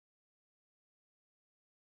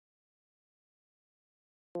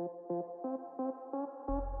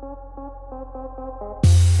Can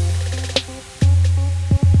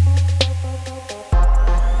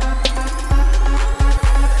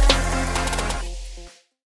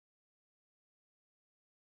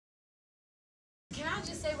I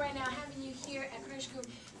just say right now, having you here at Krush Group,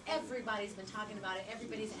 everybody's been talking about it.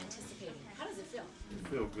 Everybody's anticipating. How does it feel? It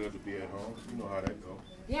feels good to be at home. You know how that goes.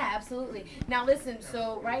 Yeah, absolutely. Now listen,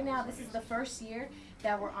 so right now this is the first year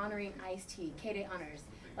that we're honoring Ice-T, K-Day Honors.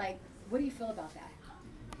 Like, what do you feel about that?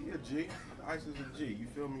 He a G. Ice is a G. You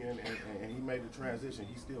feel me? And he made the transition.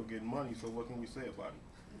 He's still getting money, so what can we say about it?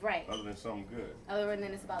 Right. Other than something good. Other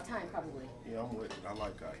than it's about time, probably. Yeah, I'm with it. I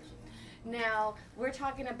like Ice. Now, we're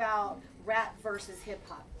talking about rap versus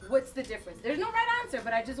hip-hop. What's the difference? There's no right answer,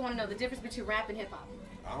 but I just want to know the difference between rap and hip-hop.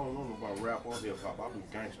 I don't know about rap or hip-hop. I do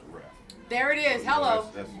gangster rap. There it is. So, hello.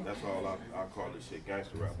 That's all I call this shit.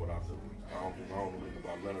 Gangster rap, what I do. I don't believe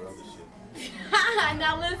about none of the other shit.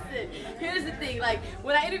 Now listen, here's the thing, like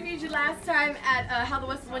when I interviewed you last time at How the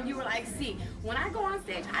West is Won, you were like, see, when I go on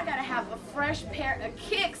stage, I gotta have a fresh pair of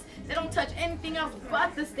kicks that don't touch anything else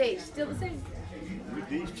but the stage. Still the same?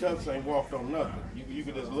 These chucks ain't walked on nothing. You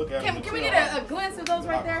can just look at them. Can we get a glimpse of those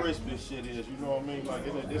right there? How crisp this shit is, you know what I mean? Like,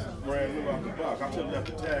 this is brand new out the box. I should have left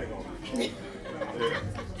the tag on it.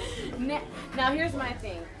 Yeah. Now here's my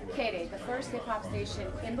thing. K-Day, the first hip-hop station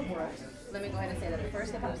in the world. Let me go ahead and say that. The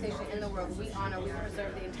first hip-hop station in the world. We honor, we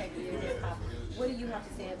preserve the integrity of hip-hop. What do you have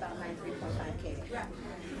to say about 93.5 K-Day? I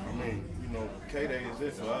mean, you know, K-Day is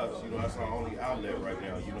it for us. You know, that's our only outlet right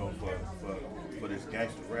now, you know, for this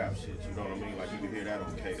gangster rap shit. You know what I mean? Like, you can hear that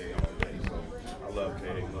on K-Day all day. So, I love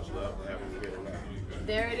K-Day. Much love for having me here tonight.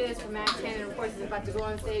 There it is from Mack, and of course he's about to go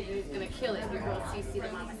on stage and he's going to kill it. Your girl CC, the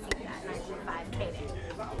mama, see that 93.5 K-Day.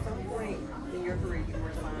 So point in your career you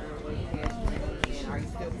were signed with Cash Money, and are you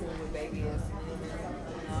still cool with Baby and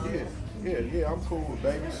Slim? Yeah, I'm cool with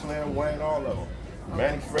Baby, Slim, Wayne, all of them.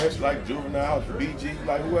 Manny Fresh, like Juvenile, BG,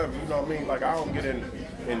 like whoever, you know what I mean? Like, I don't get in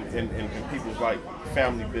people's, like,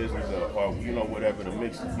 family business or you know, whatever the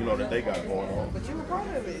mix, you know, that they got going on. But you were part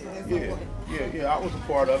of it. Yeah, I was a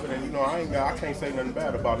part of it, and, you know, I can't say nothing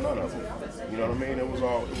bad about none of it. You know what I mean? It was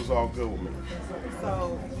all good with me.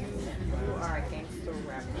 So, you are a gangster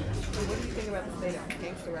rapper. So what do you think about the state of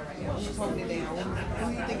gangster rap right now? Who's holding it down? Who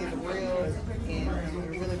do you think is real and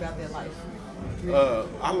really about their life?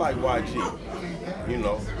 I like YG, you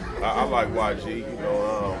know. I like YG, you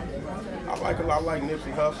know. I like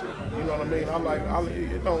Nipsey Hussle, you know what I mean. I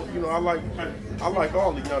like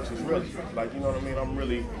all the youngsters really. Like, you know what I mean.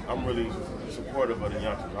 I'm really supportive of the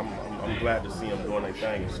youngsters. I'm glad to see them doing their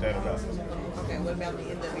thing and standing up. Okay, what about the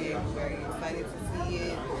NWA? Are you excited to see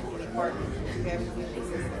it? Any part you have to do?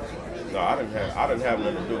 No, I didn't have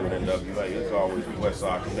nothing to do with NWA. It's always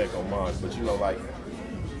Westside Connect on mine. But you know, like,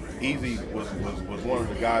 Easy was one of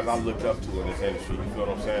the guys I looked up to in this industry, you feel what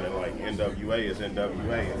I'm saying? And like, NWA is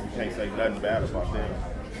NWA, and you can't say nothing bad about them,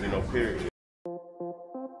 you know, period.